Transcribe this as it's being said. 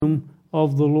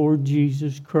of the Lord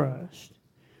Jesus Christ.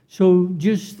 So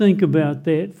just think about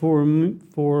that for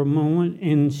a moment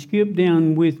and skip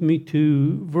down with me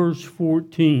to verse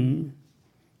 14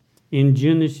 in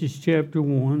Genesis chapter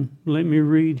 1. Let me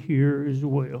read here as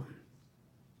well.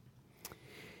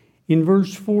 In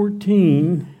verse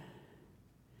 14,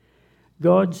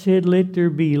 God said, "Let there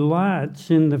be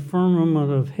lights in the firmament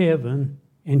of heaven."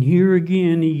 And here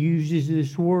again he uses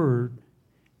this word,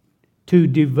 to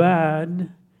divide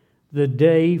the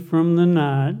day from the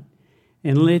night,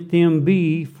 and let them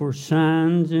be for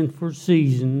signs and for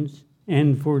seasons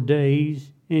and for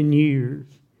days and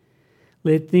years.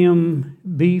 Let them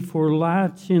be for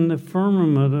lights in the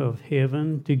firmament of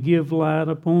heaven, to give light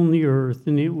upon the earth.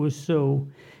 And it was so.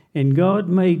 And God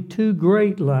made two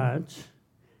great lights,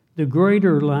 the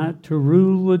greater light to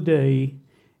rule the day,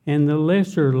 and the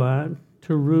lesser light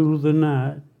to rule the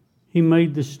night. He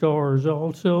made the stars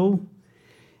also,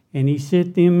 and he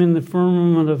set them in the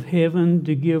firmament of heaven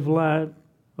to give light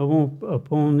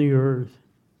upon the earth,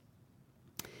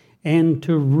 and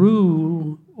to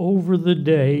rule over the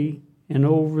day and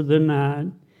over the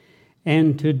night,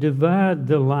 and to divide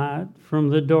the light from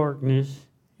the darkness.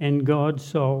 And God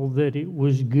saw that it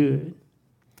was good.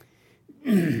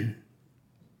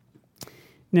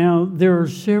 Now, there are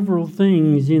several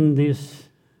things in this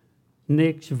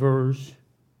next verse,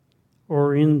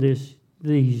 or in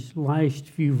these last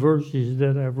few verses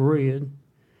that I've read,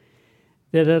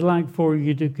 that I'd like for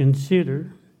you to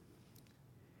consider.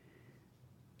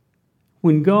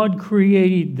 When God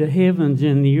created the heavens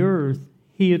and the earth,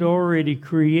 He had already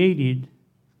created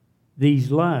these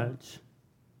lights.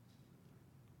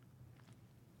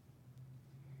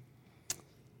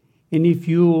 And if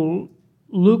you'll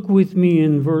look with me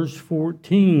in verse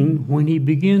 14, when He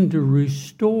began to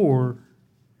restore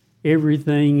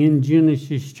everything in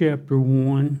Genesis chapter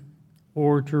 1,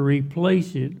 or to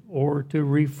replace it, or to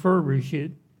refurbish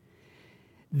it,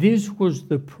 this was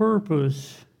the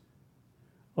purpose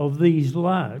of these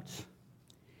lights.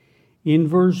 In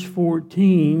verse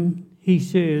 14, he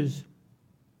says,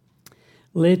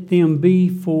 "Let them be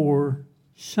for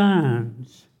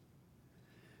signs."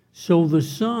 So the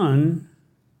sun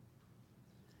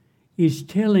is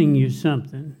telling you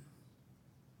something.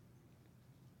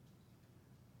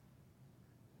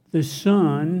 The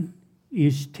sun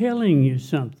is telling you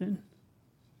something.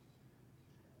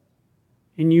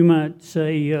 And you might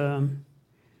say,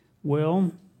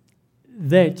 well,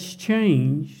 that's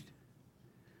changed.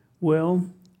 Well,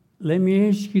 let me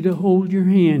ask you to hold your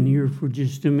hand here for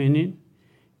just a minute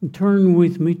and turn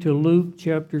with me to Luke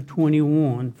chapter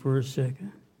 21 for a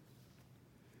second.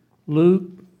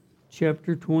 Luke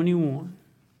chapter 21.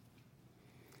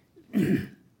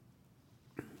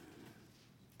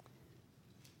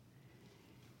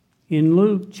 In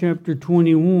Luke chapter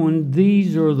 21,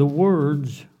 these are the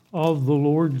words of the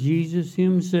Lord Jesus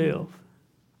Himself.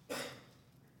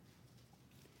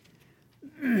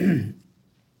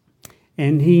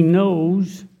 And He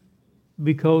knows,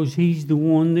 because He's the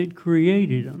one that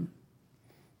created them.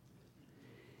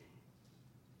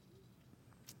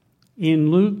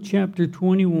 In Luke chapter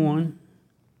 21,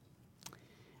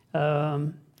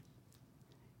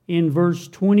 in verse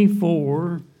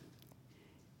 24,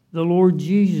 the Lord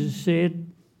Jesus said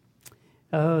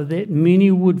that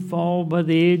many would fall by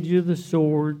the edge of the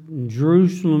sword, and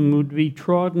Jerusalem would be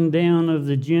trodden down of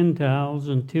the Gentiles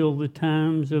until the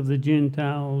times of the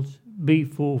Gentiles be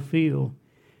fulfilled.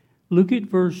 Look at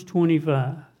verse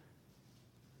 25.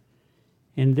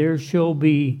 "And there shall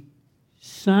be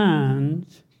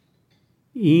signs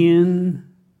in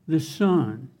the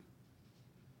sun."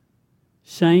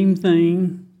 Same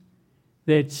thing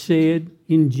that's said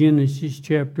in Genesis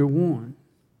chapter 1.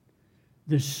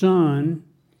 The sun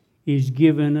is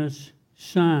giving us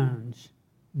signs.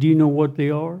 Do you know what they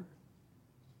are?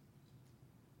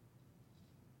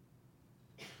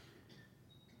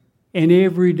 And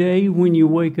every day when you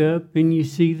wake up and you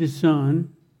see the sun,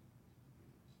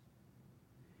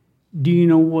 do you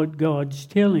know what God's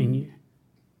telling you?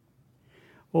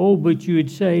 Oh, but you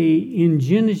would say in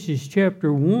Genesis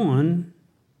chapter 1,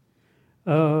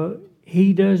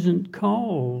 He doesn't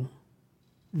call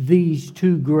these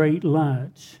two great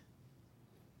lights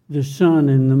the sun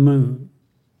and the moon.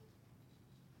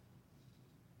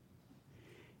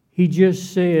 He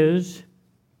just says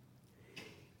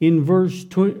in verse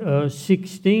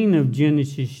 16 of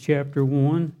Genesis chapter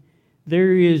 1,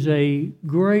 there is a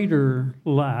greater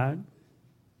light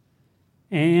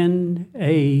and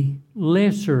a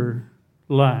lesser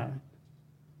light.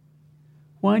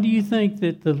 Why do you think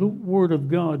that the Word of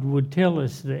God would tell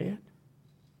us that?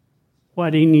 Why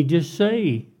didn't He just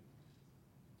say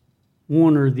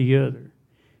one or the other?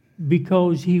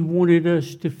 because he wanted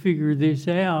us to figure this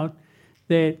out,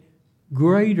 that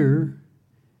greater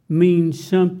means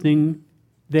something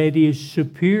that is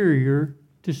superior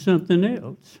to something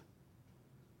else.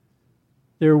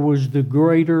 There was the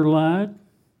greater light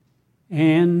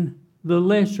and the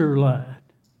lesser light.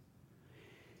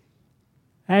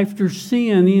 After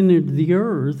sin entered the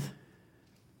earth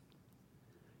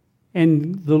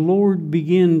and the Lord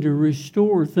began to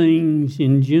restore things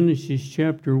in Genesis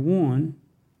chapter 1,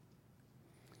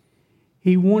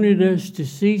 he wanted us to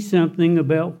see something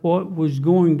about what was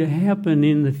going to happen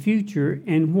in the future,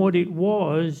 and what it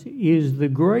was is the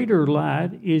greater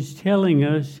light is telling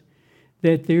us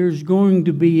that there's going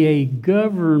to be a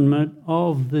government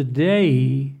of the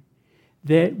day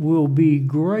that will be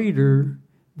greater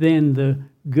than the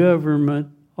government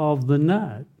of the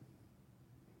night.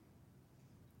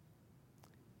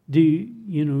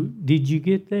 Did you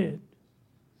get that?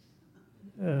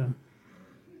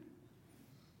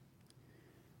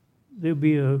 There'll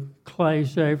be a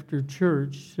class after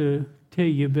church to tell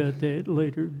you about that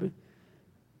later, but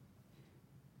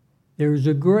there's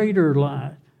a greater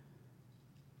light.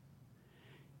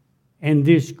 And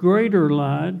this greater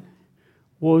light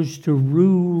was to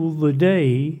rule the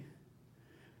day.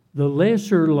 The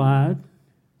lesser light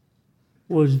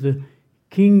was the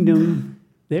kingdom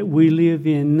that we live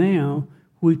in now,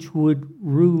 which would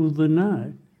rule the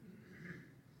night.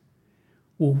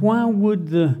 Well, why would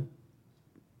the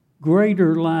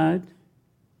greater light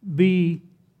be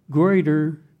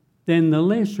greater than the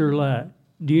lesser light?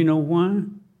 Do you know why?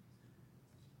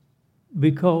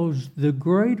 Because the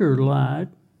greater light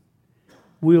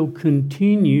will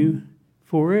continue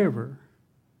forever.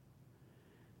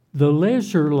 The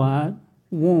lesser light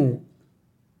won't.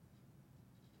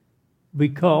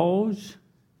 Because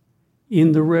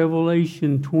in the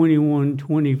Revelation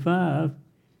 21:25,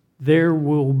 there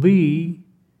will be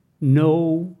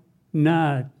no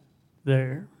night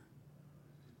there.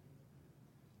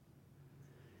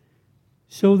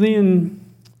 So then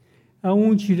I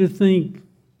want you to think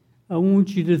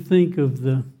of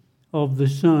the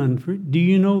sun. Do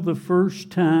you know the first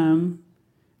time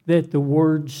that the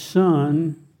word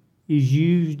sun is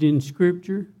used in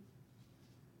Scripture?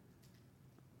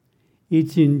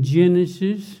 It's in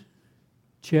Genesis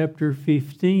chapter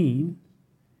 15.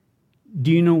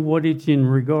 Do you know what it's in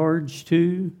regards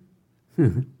to?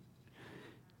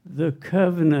 The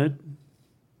covenant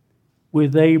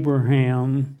with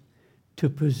Abraham to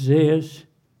possess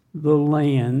the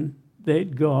land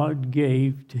that God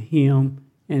gave to him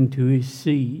and to his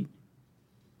seed.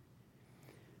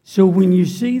 So when you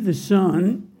see the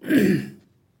sun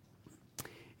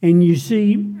and you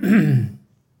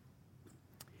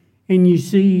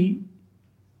see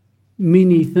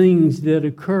many things that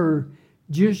occur,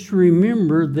 just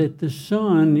remember that the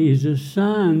sun is a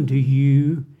sign to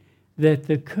you that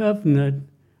the covenant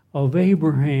of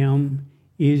Abraham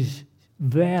is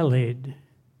valid.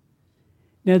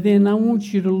 Now then, I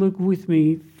want you to look with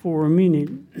me for a minute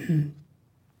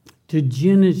to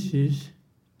Genesis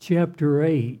chapter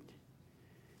 8.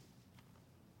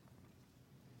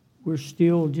 We're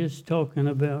still just talking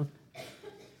about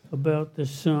the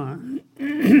sun.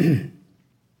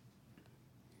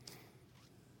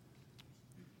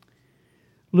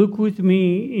 Look with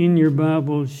me in your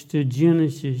Bibles to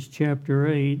Genesis chapter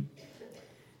 8.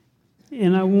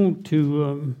 And I want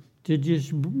to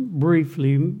just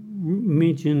briefly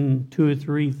mention two or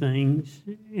three things,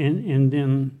 and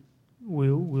then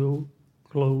we'll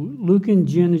close. Look in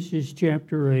Genesis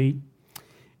chapter 8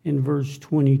 and verse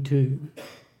 22.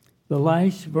 The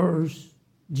last verse,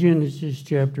 Genesis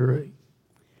chapter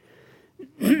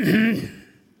 8.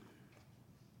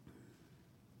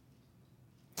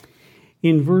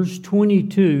 In verse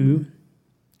 22,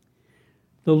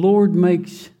 the Lord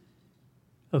makes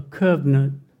a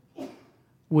covenant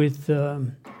with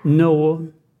Noah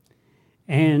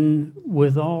and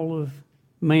with all of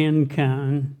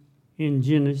mankind in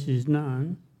Genesis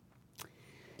 9.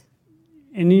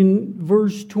 And in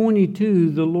verse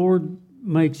 22, the Lord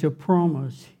makes a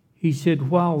promise. He said,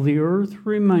 while the earth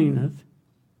remaineth,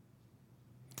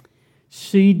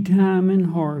 seed time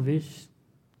and harvest,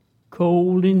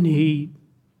 cold and heat,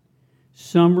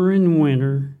 summer and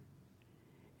winter,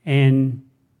 and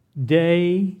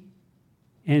day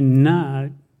and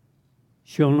night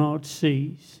shall not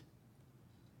cease.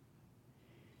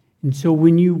 And so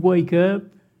when you wake up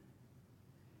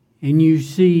and you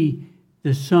see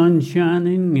the sun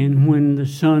shining, and when the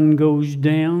sun goes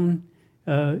down,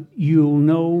 you'll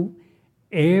know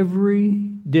every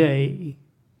day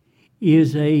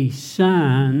is a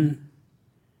sign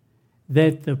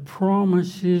that the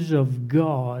promises of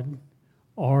God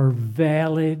are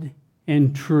valid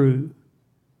and true.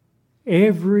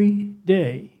 Every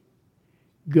day,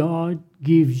 God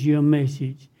gives you a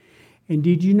message. And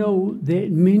did you know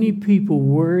that many people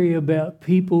worry about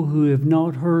people who have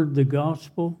not heard the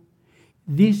gospel?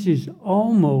 This is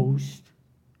almost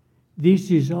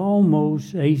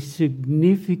a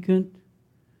significant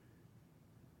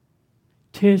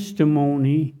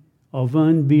testimony of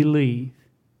unbelief.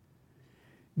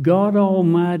 God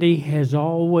Almighty has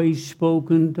always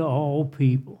spoken to all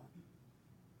people.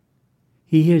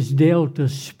 He has dealt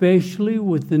especially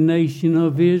with the nation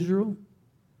of Israel.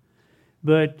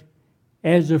 But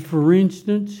as a for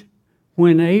instance,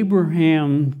 when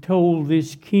Abraham told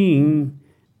this king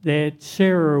that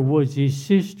Sarah was his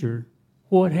sister,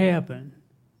 what happened?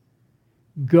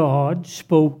 God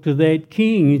spoke to that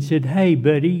king and said, "Hey,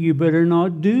 buddy, you better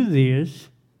not do this."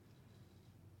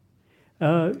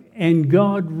 And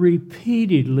God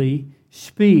repeatedly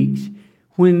speaks.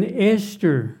 When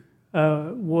Esther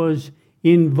was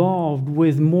involved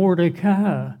with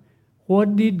Mordecai,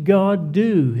 what did God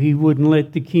do? He wouldn't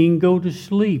let the king go to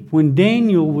sleep. When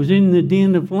Daniel was in the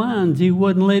den of lions, he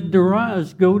wouldn't let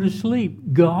Darius go to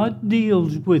sleep. God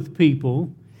deals with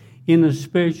people in a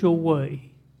special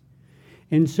way.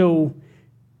 And so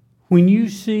when you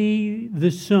see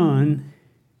the sun,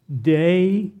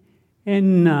 day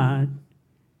and night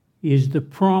is the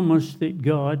promise that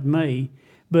God made.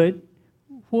 But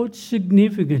what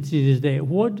significance is that?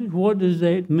 What does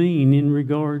that mean in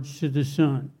regards to the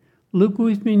sun? Look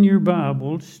with me in your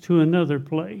Bibles to another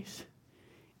place.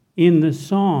 In the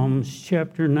Psalms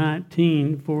chapter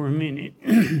 19 for a minute.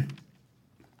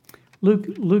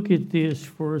 Look at this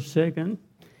for a second,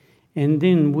 and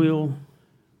then we'll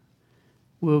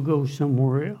go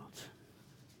somewhere else.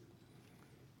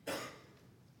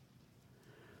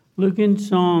 Look in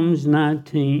Psalms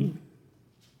 19.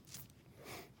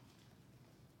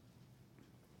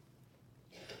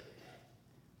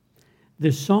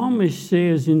 The psalmist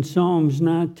says in Psalms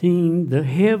 19, "The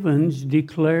heavens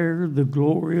declare the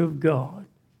glory of God."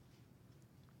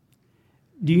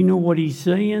 Do you know what he's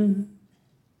saying?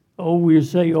 Oh, we'll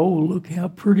say, "Oh, look how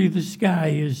pretty the sky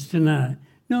is tonight."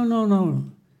 No.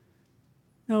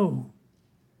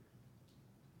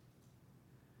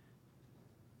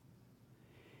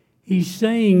 He's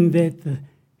saying that the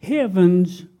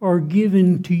heavens are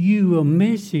given to you a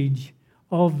message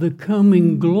of the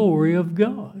coming glory of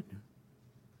God.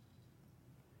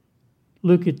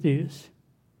 Look at this.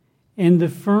 "And the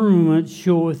firmament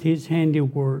showeth his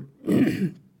handiwork.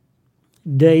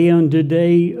 Day unto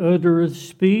day uttereth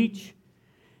speech,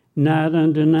 night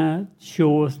unto night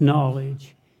showeth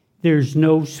knowledge. There's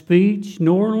no speech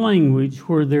nor language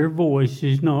where their voice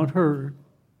is not heard."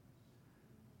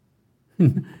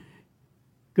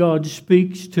 God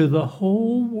speaks to the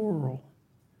whole world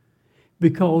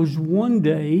because one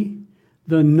day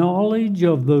the knowledge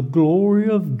of the glory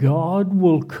of God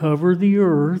will cover the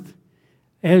earth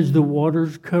as the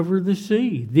waters cover the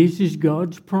sea. This is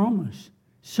God's promise.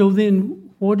 So then,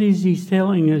 what is he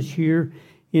telling us here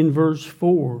in verse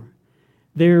 4?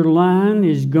 "Their line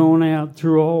is gone out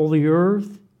through all the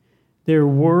earth, their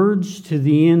words to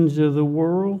the ends of the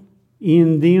world.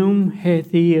 In them hath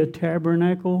he a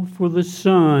tabernacle for the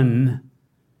sun.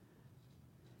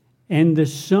 And the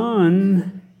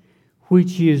sun,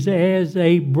 which is as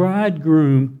a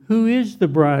bridegroom." Who is the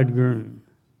bridegroom?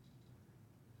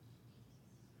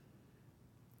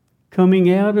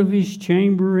 "Coming out of his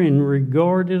chamber, and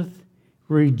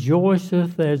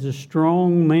rejoiceth as a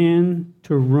strong man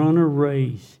to run a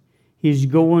race. His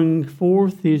going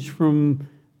forth is from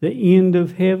the end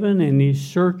of heaven, and his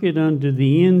circuit unto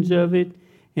the ends of it,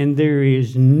 and there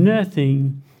is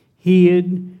nothing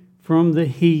hid from the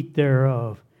heat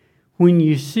thereof." When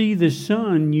you see the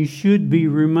sun, you should be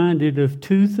reminded of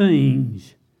two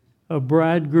things: a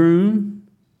bridegroom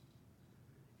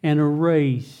and a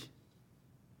race.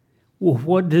 Well,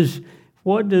 what does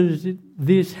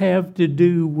this have to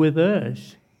do with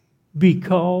us?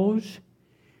 Because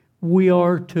we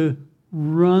are to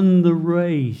run the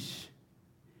race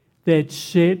that's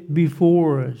set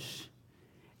before us,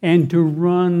 and to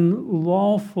run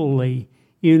lawfully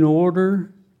in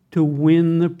order to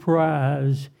win the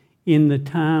prize in the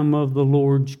time of the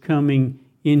Lord's coming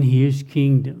in his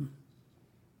kingdom.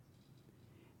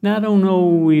 Now, I don't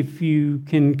know if you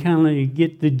can kind of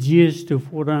get the gist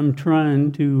of what I'm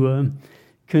trying to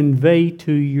convey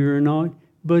to you or not,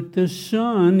 but the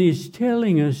sun is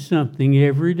telling us something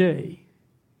every day.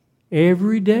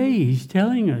 Every day he's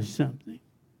telling us something.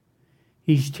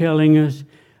 He's telling us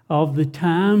of the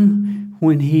time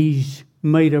when he's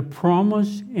made a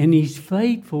promise and he's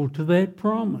faithful to that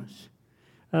promise.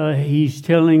 He's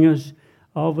telling us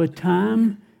of a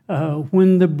time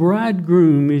when the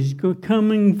bridegroom is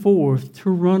coming forth to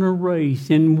run a race,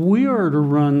 and we are to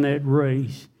run that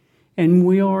race, and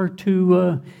we are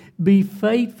to be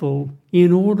faithful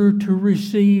in order to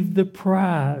receive the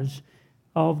prize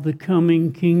of the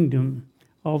coming kingdom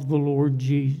of the Lord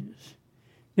Jesus.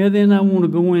 Now then, I want to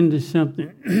go into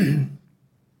something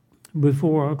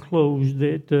before I close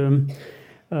that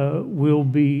will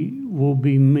be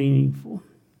meaningful.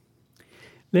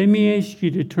 Let me ask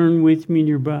you to turn with me in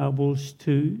your Bibles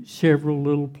to several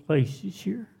little places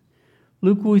here.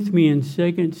 Look with me in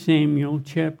 2 Samuel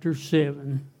chapter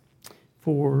 7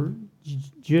 for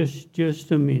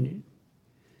just a minute.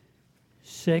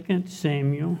 2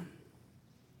 Samuel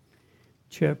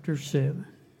chapter 7.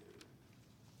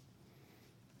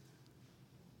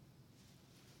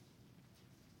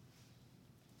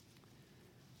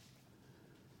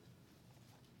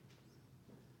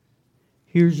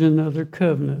 Here's another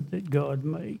covenant that God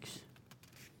makes.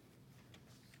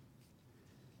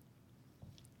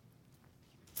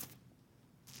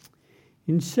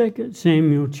 In 2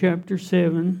 Samuel chapter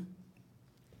 7,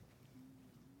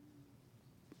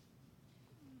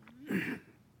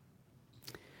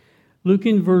 look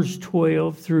in verse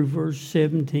 12 through verse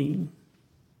 17.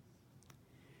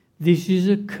 This is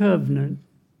a covenant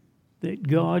that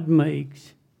God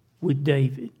makes with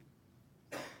David.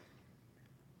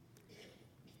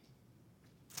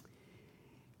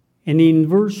 And in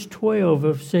verse 12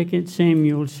 of 2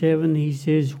 Samuel 7, he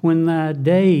says, when thy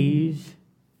days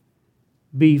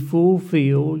be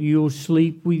fulfilled, you'll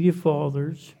sleep with your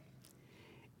fathers,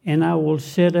 and I will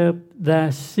set up thy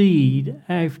seed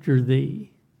after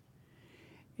thee.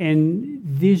 And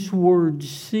this word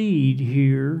seed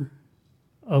here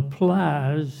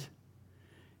applies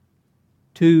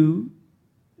to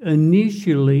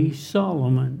initially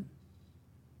Solomon,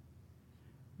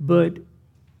 but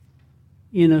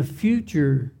in a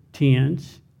future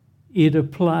tense, it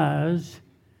applies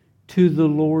to the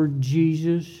Lord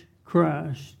Jesus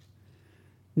Christ.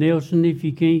 Nelson, if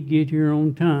you can't get here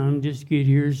on time, just get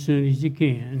here as soon as you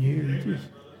can. Here,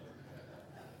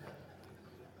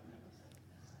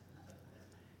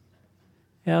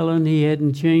 Alan, he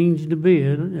hadn't changed a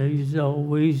bit. He's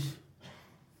always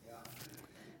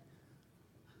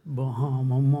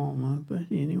Bahama Mama, but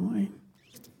anyway.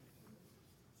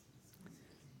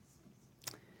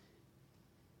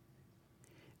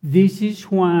 This is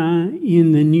why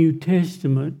in the New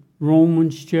Testament,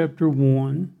 Romans chapter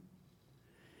 1,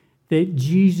 that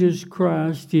Jesus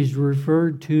Christ is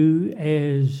referred to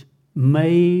as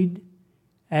made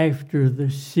after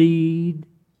the seed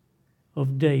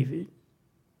of David.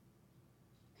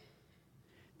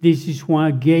 This is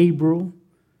why Gabriel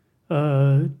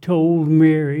told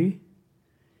Mary,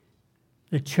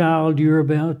 the child you're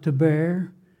about to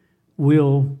bear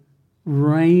will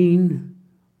reign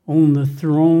on the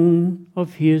throne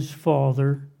of his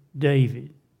father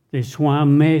David. That's why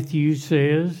Matthew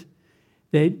says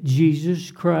that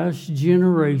Jesus Christ's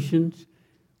generations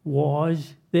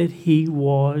was that he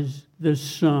was the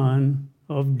son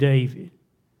of David.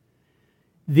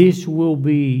 This will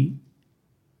be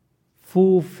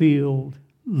fulfilled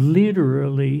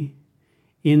literally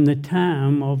in the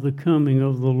time of the coming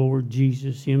of the Lord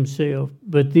Jesus himself.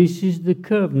 But this is the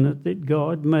covenant that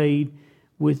God made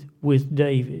with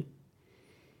David.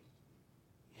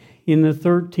 In the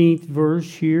 13th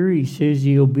verse here, he says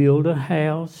he'll build a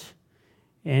house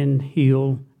and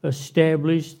he'll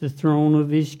establish the throne of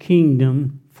his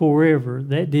kingdom forever.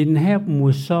 That didn't happen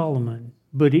with Solomon,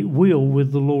 but it will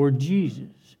with the Lord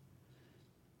Jesus.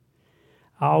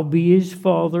 I'll be his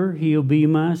father, he'll be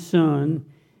my son,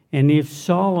 and if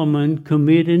Solomon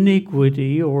commit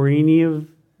iniquity or any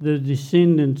of the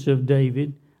descendants of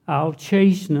David, I'll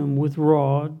chasten them with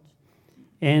rods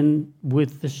and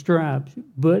with the stripes.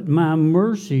 But my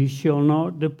mercy shall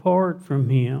not depart from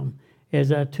him,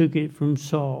 as I took it from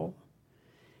Saul.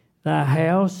 Thy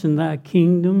house and thy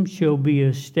kingdom shall be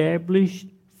established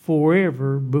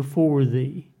forever before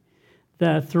thee.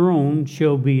 Thy throne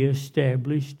shall be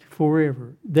established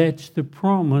forever. That's the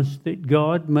promise that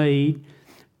God made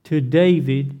to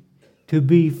David to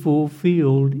be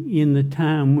fulfilled in the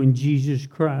time when Jesus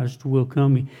Christ will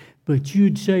come in. But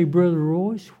you'd say, Brother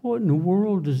Royce, what in the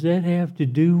world does that have to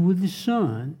do with the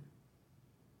Son?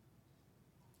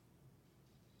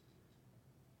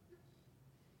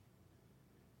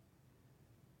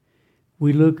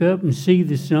 We look up and see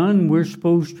the Son. We're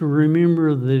supposed to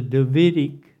remember the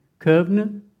Davidic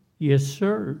covenant. Yes,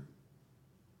 sir.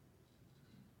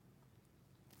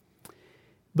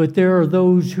 But there are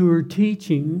those who are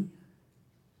teaching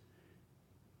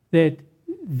that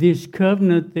this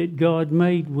covenant that God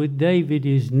made with David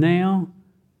is now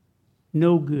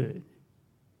no good,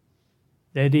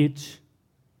 that it's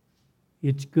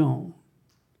gone.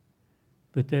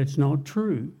 But that's not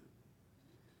true.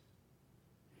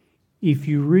 If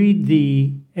you read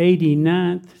the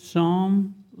 89th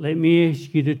Psalm, let me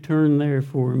ask you to turn there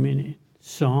for a minute.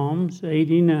 Psalms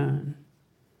 89.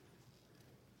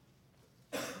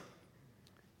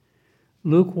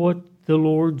 Look what the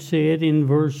Lord said in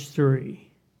verse 3.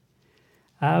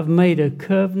 I've made a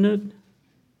covenant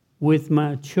with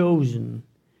my chosen.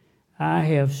 I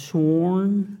have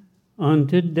sworn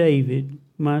unto David,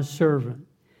 my servant.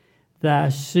 Thy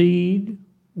seed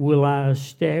will I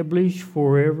establish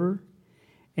forever,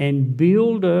 and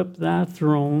build up thy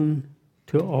throne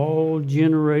to all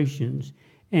generations.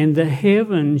 And the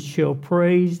heavens shall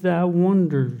praise thy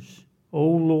wonders, O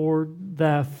Lord,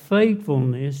 thy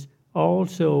faithfulness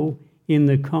also in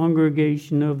the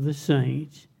congregation of the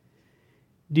saints.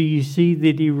 Do you see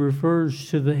that he refers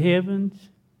to the heavens?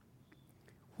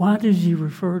 Why does he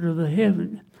refer to the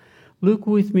heavens? Look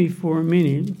with me for a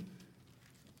minute,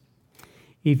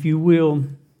 if you will,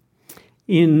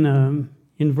 in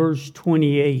verse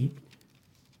 28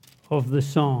 of the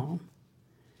psalm.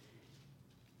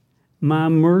 My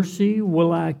mercy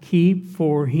will I keep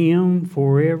for him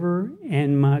forever,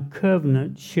 and my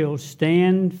covenant shall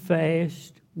stand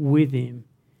fast with him.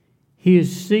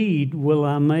 His seed will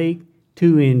I make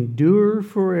to endure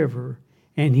forever,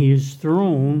 and his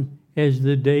throne as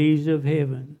the days of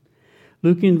heaven.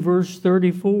 Look in verse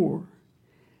 34.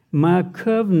 My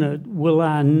covenant will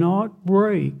I not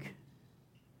break,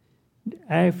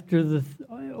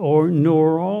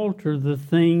 nor alter the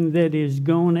thing that is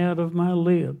gone out of my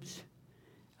lips.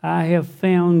 I have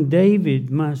found David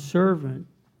my servant.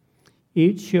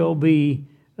 It shall be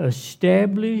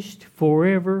established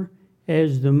forever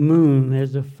as the moon,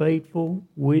 as a faithful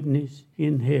witness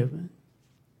in heaven.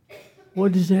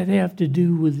 What does that have to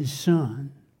do with the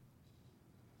sun?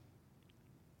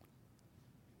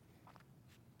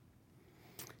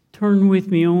 Turn with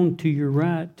me on to your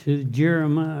right to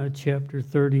Jeremiah chapter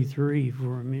 33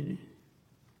 for a minute.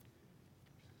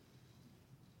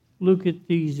 Look at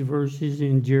these verses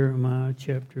in Jeremiah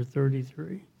chapter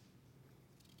 33.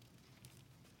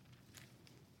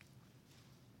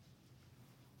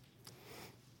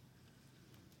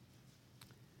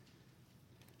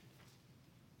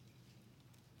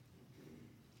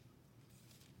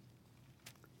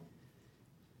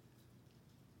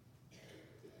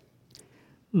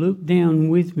 Look down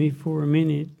with me for a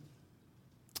minute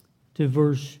to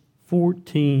verse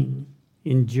 14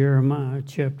 in Jeremiah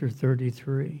chapter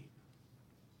 33.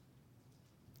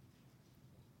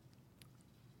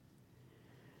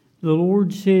 The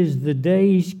Lord says, the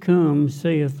days come,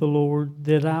 saith the Lord,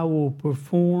 that I will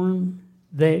perform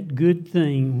that good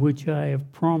thing which I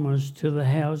have promised to the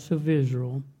house of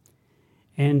Israel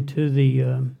and to the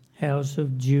house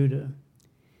of Judah.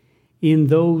 In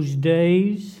those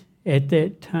days, at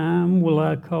that time, will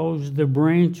I cause the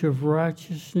branch of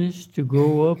righteousness to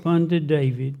grow up unto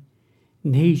David,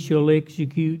 and he shall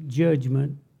execute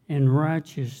judgment and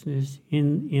righteousness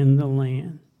in the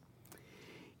land.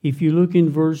 If you look in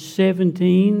verse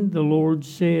 17, the Lord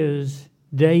says,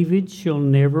 David shall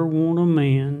never want a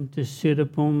man to sit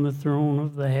upon the throne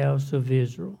of the house of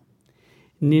Israel.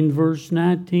 And in verse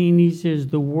 19, he says,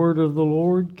 the word of the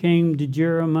Lord came to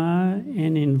Jeremiah.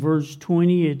 And in verse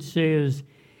 20, it says,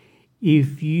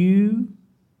 if you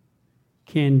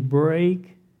can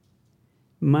break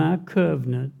my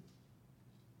covenant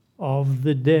of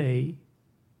the day.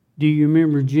 Do you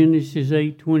remember Genesis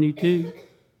 8:22?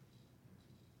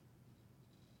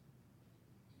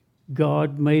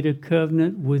 God made a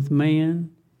covenant with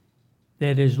man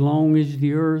that as long as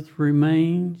the earth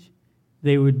remains,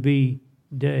 there would be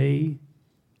day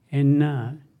and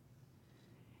night.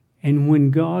 And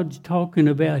when God's talking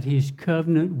about his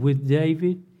covenant with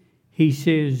David, he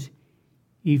says,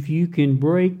 if you can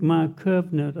break my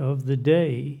covenant of the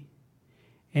day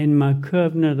and my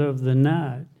covenant of the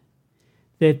night,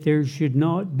 that there should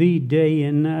not be day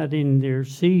and night in their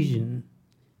season,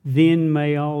 then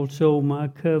may also my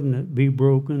covenant be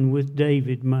broken with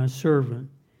David, my servant,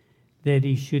 that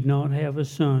he should not have a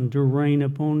son to reign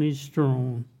upon his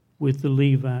throne with the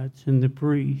Levites and the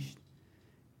priests.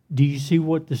 Do you see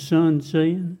what the sun's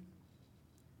saying?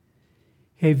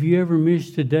 Have you ever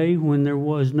missed a day when there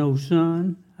was no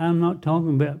sun? I'm not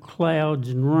talking about clouds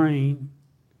and rain.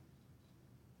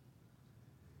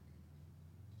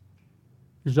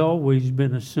 There's always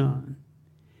been a sun.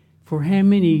 For how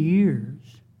many years?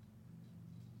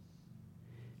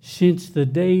 Since the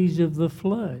days of the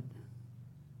flood.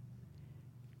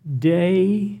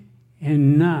 Day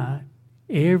and night,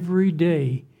 every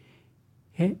day.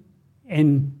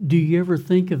 And do you ever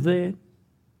think of that?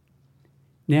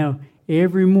 Now,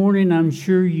 every morning I'm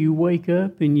sure you wake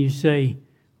up and you say,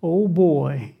 oh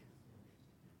boy,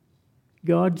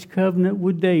 God's covenant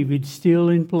with David's still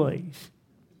in place.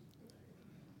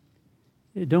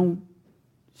 Don't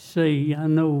say, I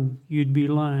know you'd be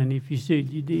lying if you said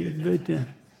you did, but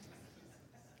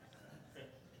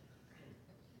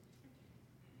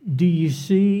do you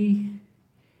see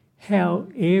how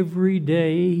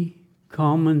everyday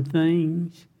common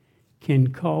things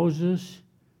can cause us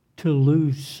to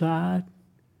lose sight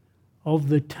of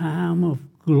the time of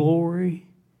glory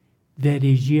that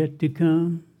is yet to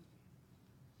come?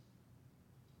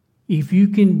 If you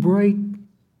can break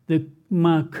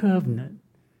my covenant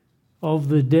of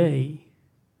the day,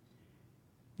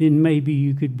 then maybe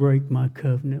you could break my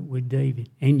covenant with David,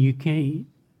 and you can't.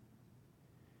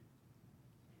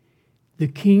 The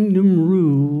kingdom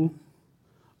rule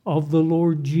of the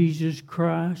Lord Jesus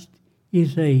Christ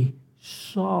is a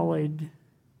solid,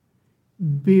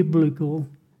 biblical,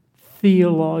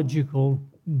 theological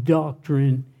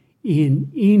doctrine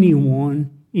in anyone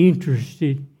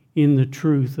interested in the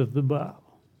truth of the Bible.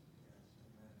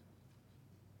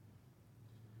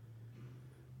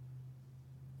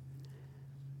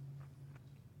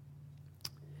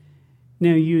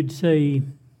 Now you'd say,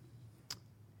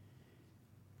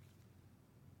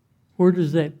 where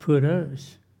does that put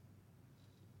us?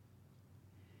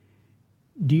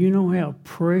 Do you know how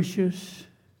precious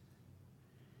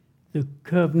the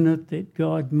covenant that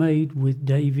God made with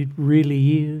David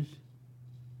really is?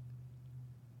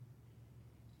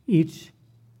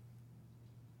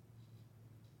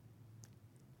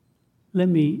 Let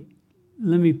me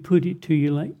put it to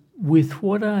you like, with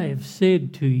what I have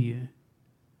said to you,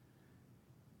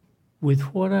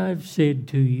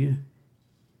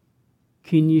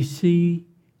 can you see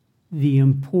the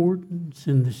importance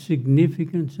and the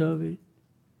significance of it?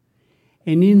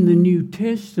 And in the New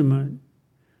Testament,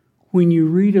 when you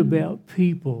read about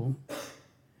people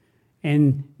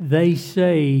and they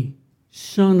say,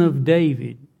 Son of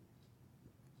David,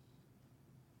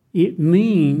 it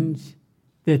means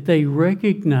that they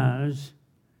recognize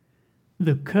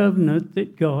the covenant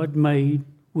that God made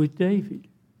with David.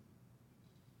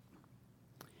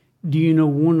 Do you know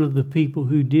one of the people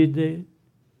who did that?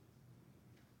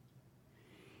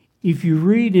 If you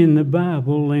read in the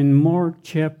Bible in Mark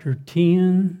chapter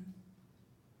 10,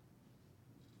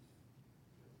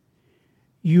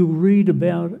 you read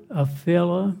about a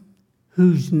fella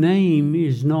whose name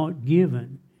is not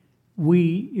given.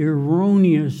 We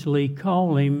erroneously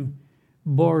call him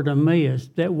Bartimaeus.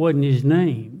 That wasn't his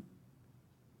name.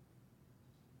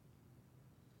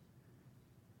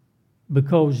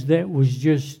 Because that was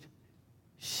just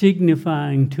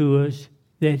signifying to us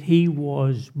that he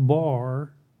was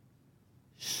Bar,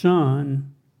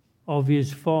 son of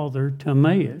his father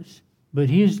Timaeus. But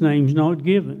his name's not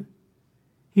given.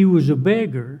 He was a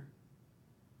beggar.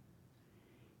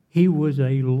 He was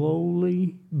a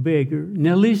lowly beggar.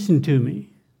 Now listen to me.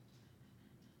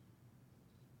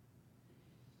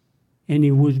 And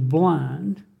he was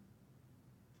blind.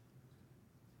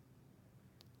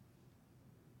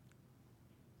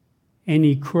 And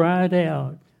he cried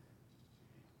out,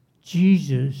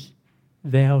 Jesus,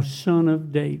 thou Son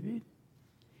of David.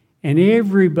 And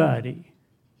everybody,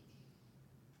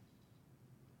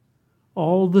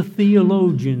 all the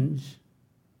theologians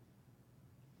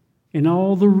and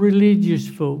all the religious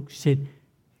folks said,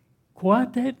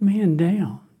 quiet that man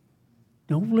down.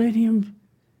 Don't let him.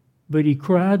 But he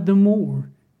cried the more.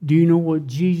 Do you know what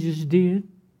Jesus did?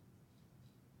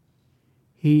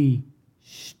 He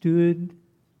stood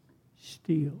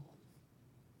still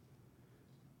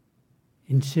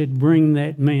and said, bring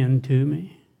that man to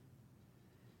me.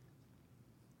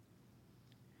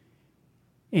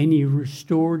 And he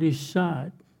restored his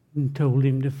sight and told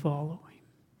him to follow him.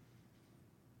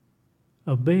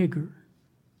 A beggar.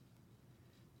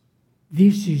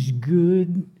 This is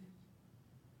good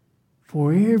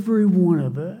for every one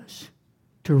of us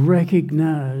to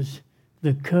recognize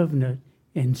the covenant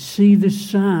and see the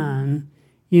sign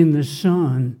in the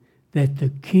Son that the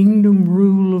kingdom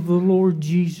rule of the Lord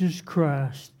Jesus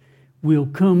Christ will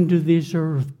come to this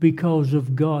earth because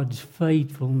of God's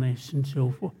faithfulness and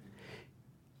so forth.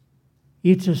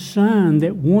 It's a sign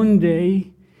that one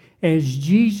day, as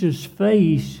Jesus'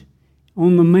 face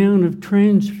on the Mount of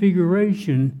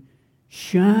Transfiguration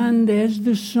shined as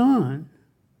the sun,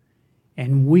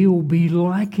 and we'll be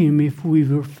like him if we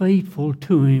were faithful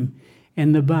to him.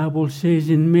 And the Bible says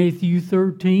in Matthew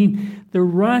 13, the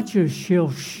righteous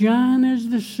shall shine as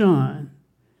the sun.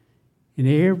 And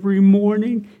every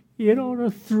morning, it ought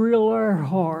to thrill our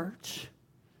hearts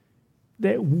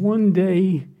that one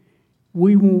day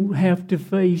we won't have to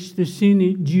face the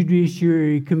Senate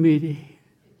Judiciary Committee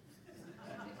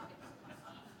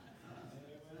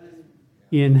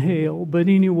in hell. But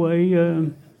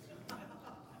anyway,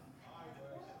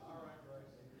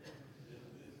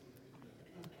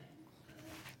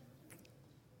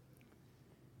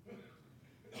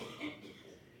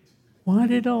 why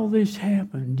did all this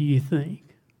happen, do you think?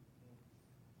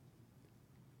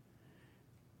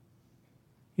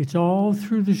 It's all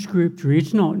through the Scripture.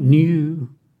 It's not new,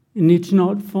 and it's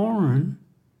not foreign.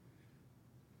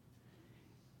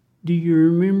 Do you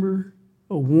remember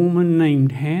a woman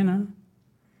named Hannah?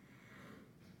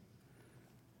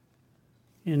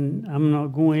 And I'm not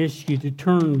going to ask you to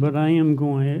turn, but I am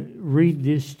going to read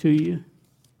this to you.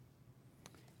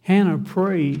 Hannah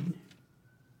prayed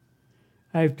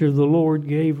after the Lord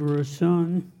gave her a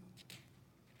son.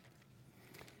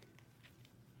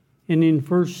 And in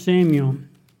 1 Samuel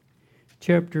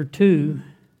chapter 2,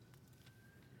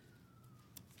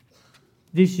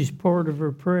 this is part of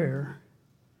her prayer.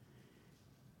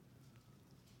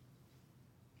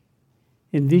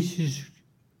 And this is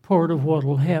part of what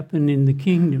will happen in the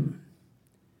kingdom.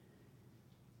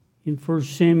 In 1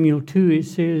 Samuel 2, it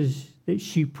says that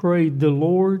she prayed, "The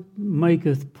Lord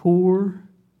maketh poor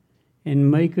and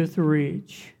maketh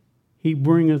rich. He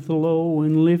bringeth low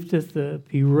and lifteth up.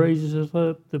 He raiseth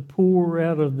up the poor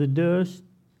out of the dust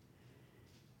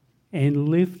and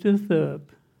lifteth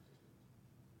up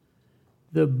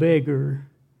the beggar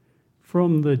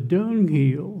from the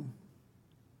dunghill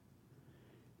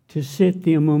to set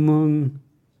them among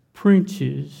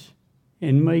princes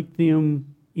and make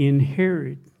them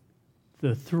inherit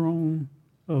the throne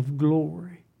of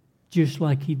glory," just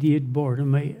like he did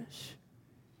Bartimaeus.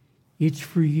 It's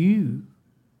for you.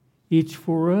 It's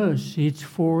for us. It's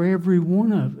for every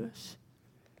one of us.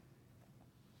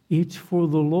 It's for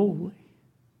the lowly.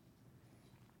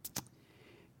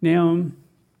 Now,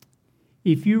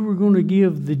 if you were going to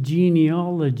give the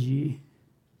genealogy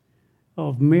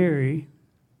of Mary,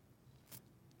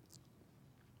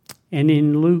 and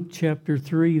in Luke chapter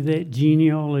 3, that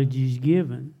genealogy is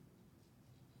given.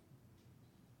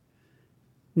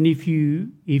 And if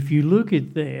you look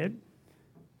at that,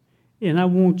 and I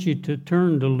want you to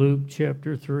turn to Luke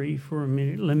chapter 3 for a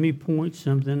minute. Let me point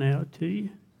something out to you.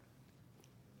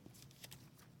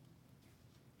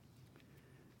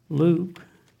 Luke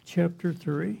chapter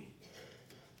 3.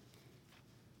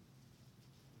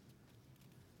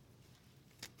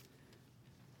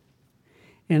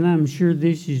 And I'm sure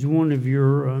this is one of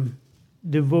your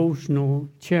devotional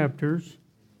chapters.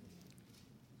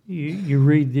 You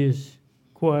read this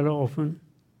quite often.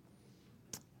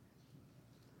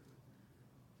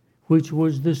 Which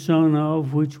was the son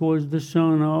of, which was the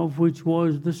son of, which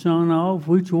was the son of,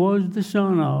 which was the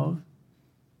son of.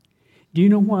 Do you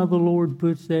know why the Lord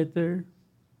puts that there?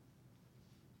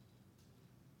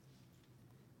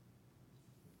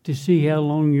 To see how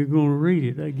long you're going to read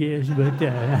it, I guess.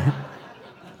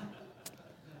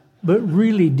 But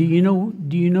really, do you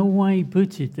know why he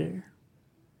puts it there?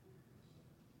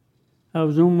 I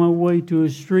was on my way to a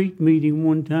street meeting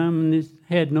one time and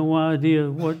had no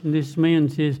idea what this man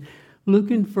says.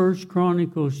 Look in 1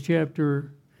 Chronicles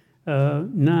chapter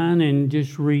 9 and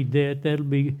just read that. That'll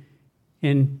be,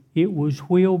 and it was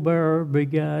wheelbarrow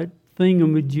begot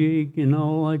thingamajig and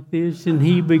all like this, and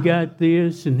he begot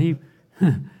this, and he...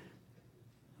 and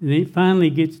it finally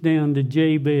gets down to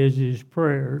Jabez's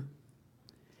prayer.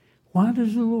 Why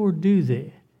does the Lord do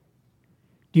that?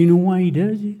 Do you know why he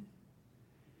does it?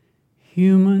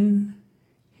 Human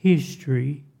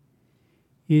history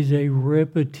is a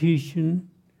repetition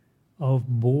of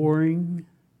boring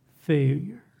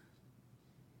failure.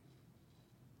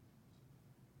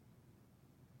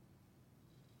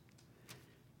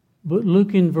 But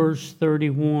look in verse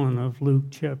 31 of Luke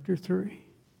chapter 3.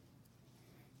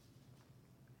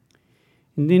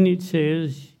 And then it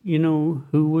says, who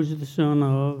was the son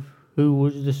of, who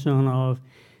was the son of.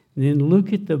 And then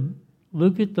look at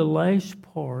the last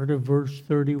part of verse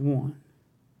 31.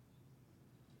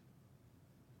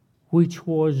 Which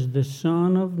was the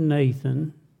son of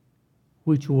Nathan,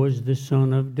 which was the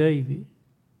son of David.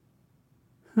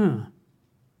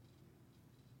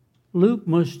 Luke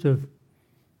must have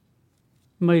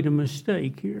made a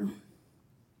mistake here.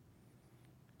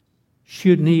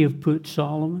 Shouldn't he have put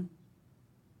Solomon?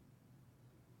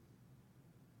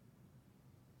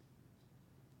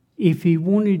 If he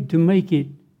wanted to make it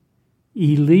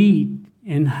elite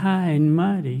and high and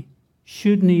mighty,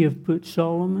 shouldn't he have put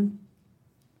Solomon?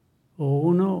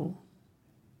 Oh, no.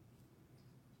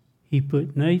 He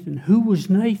put Nathan. Who was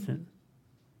Nathan?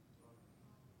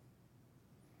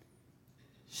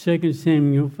 2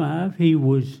 Samuel 5, he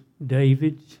was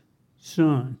David's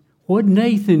son. What did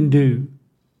Nathan do?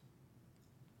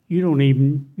 You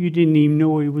didn't even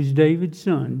know he was David's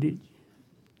son, did you?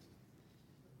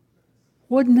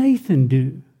 What did Nathan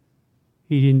do?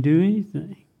 He didn't do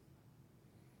anything.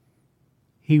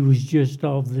 He was just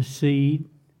of the seed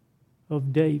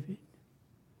of David.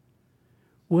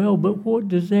 Well, but what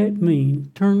does that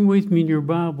mean? Turn with me in your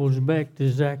Bibles back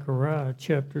to Zechariah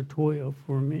chapter 12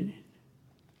 for a minute.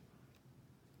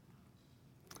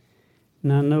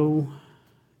 And I know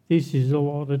this is a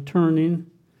lot of turning,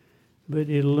 but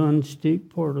it'll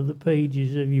unstick part of the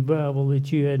pages of your Bible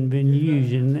that you hadn't been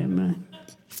using that much.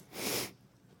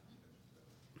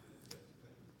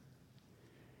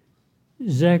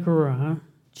 Zechariah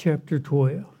chapter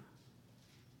 12.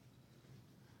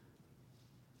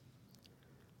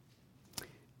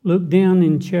 Look down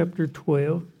in chapter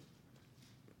 12.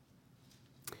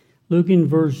 Look in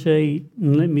verse 8,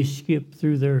 and let me skip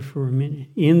through there for a minute.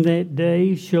 In that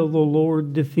day shall the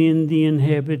Lord defend the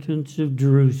inhabitants of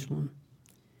Jerusalem,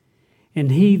 and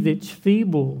he that's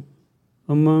feeble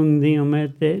among them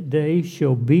at that day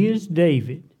shall be as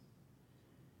David,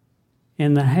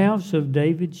 and the house of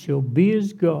David shall be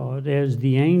as God, as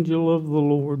the angel of the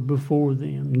Lord before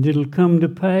them. And it'll come to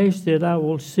pass that I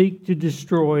will seek to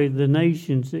destroy the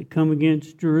nations that come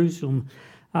against Jerusalem.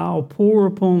 I'll pour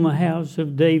upon the house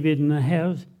of David and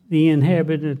the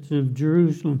inhabitants of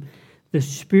Jerusalem, the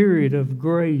spirit of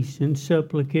grace and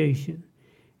supplication.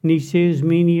 And he says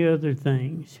many other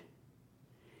things.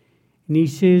 And he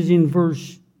says in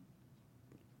verse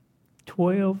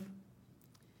 12,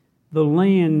 the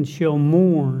land shall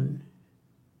mourn,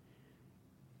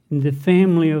 and the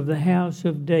family of the house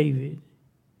of David,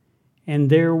 and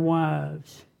their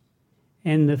wives,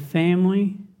 and the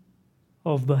family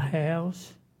of the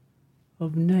house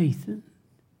of Nathan,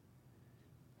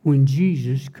 when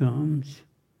Jesus comes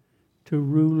to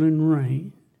rule and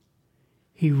reign.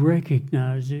 He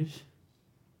recognizes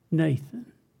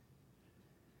Nathan.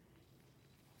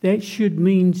 That should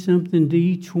mean something to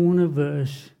each one of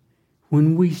us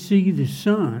when we see the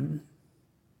Son,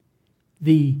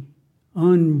 the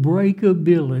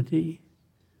unbreakability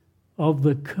of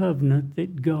the covenant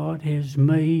that God has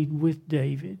made with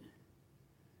David.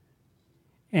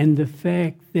 And the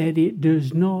fact that it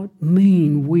does not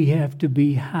mean we have to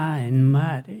be high and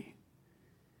mighty,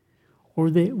 or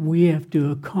that we have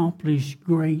to accomplish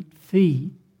great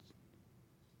feats.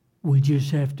 We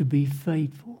just have to be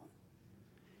faithful.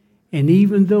 And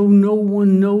even though no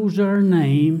one knows our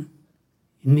name,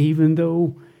 and even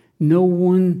though no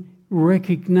one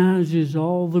recognizes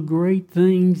all the great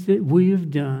things that we have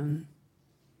done,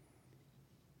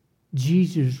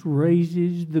 Jesus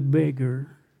raises the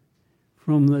beggar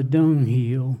from the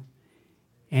dunghill,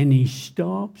 and he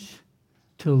stops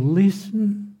to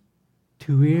listen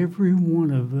to every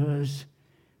one of us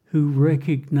who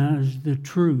recognize the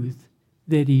truth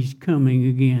that he's coming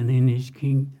again in his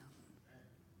kingdom.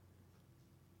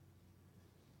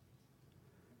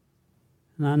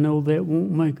 And I know that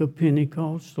won't make a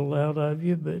Pentecostal out of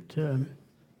you, but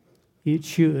it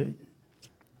should.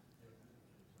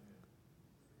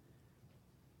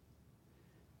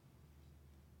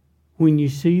 When you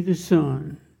see the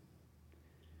Son,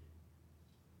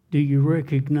 do you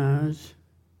recognize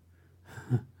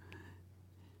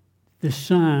the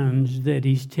signs that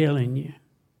he's telling you?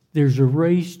 There's a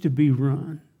race to be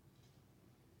run.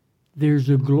 There's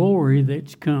a glory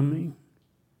that's coming.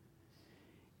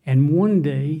 And one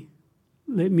day,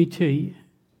 let me tell you,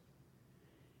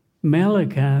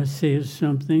 Malachi says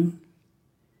something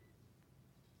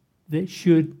that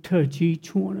should touch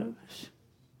each one of us.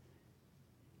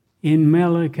 In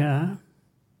Malachi,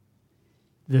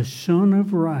 the Son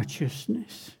of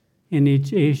Righteousness, and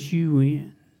it's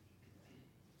S-U-N,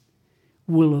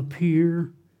 will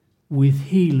appear with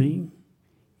healing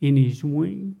in his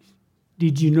wings.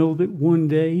 Did you know that one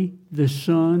day the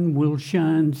sun will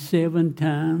shine 7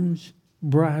 times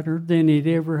brighter than it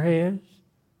ever has?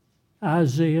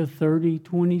 Isaiah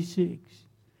 30:26.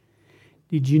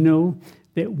 Did you know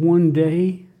that one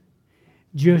day,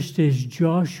 just as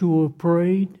Joshua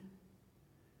prayed,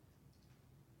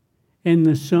 and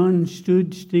the sun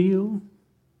stood still,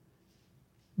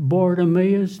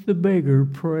 Bartimaeus the beggar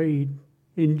prayed,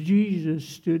 and Jesus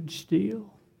stood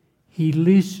still. He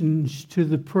listens to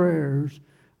the prayers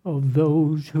of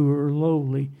those who are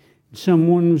lowly.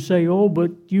 Someone will say, oh,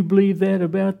 but you believe that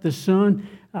about the Son?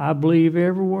 I believe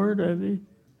every word of it.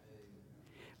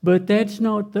 But that's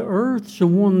not the earth, the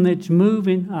one that's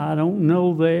moving. I don't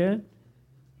know that.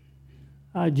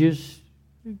 I just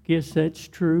guess that's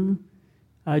true.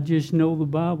 I just know the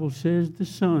Bible says the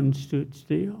sun stood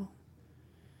still.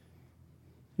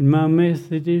 And my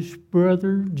Methodist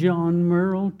brother, John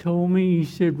Merrill, told me, he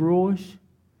said, Royce,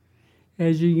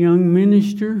 as a young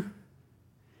minister,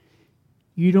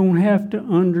 you don't have to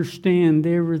understand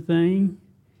everything.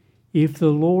 If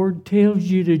the Lord tells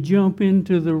you to jump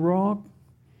into the rock,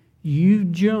 you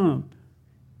jump.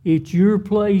 It's your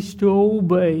place to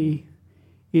obey.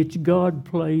 It's God's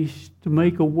place to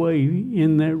make a way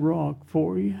in that rock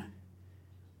for you.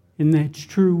 And that's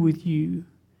true with you.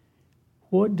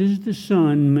 What does the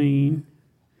sun mean?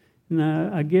 Now,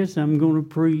 I guess I'm going to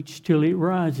preach till it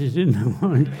rises in the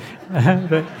morning.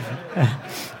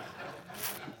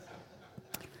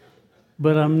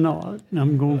 But I'm not.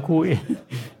 I'm going to quit.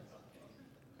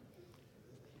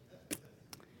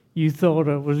 You thought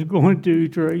I was going to,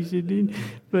 Tracy, didn't?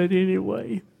 But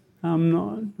anyway, I'm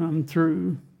not. I'm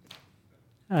through.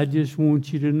 I just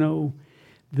want you to know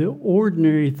the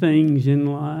ordinary things in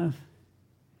life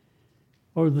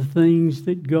are the things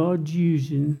that God's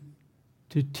using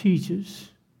to teach us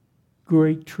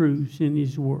great truths in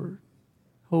His Word.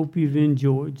 Hope you've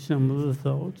enjoyed some of the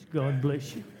thoughts. God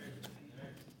bless you.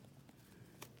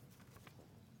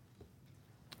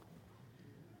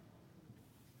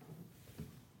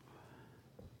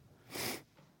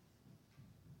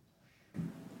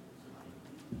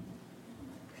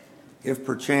 If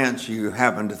perchance you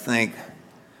happen to think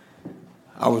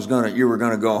you were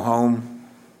gonna go home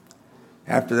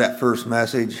after that first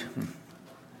message,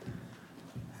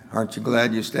 aren't you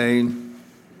glad you stayed?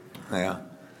 Yeah,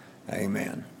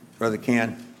 amen. Brother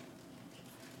Ken.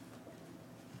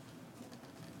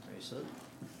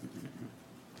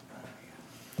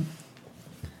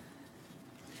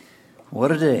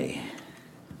 What a day.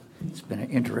 It's been an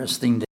interesting day.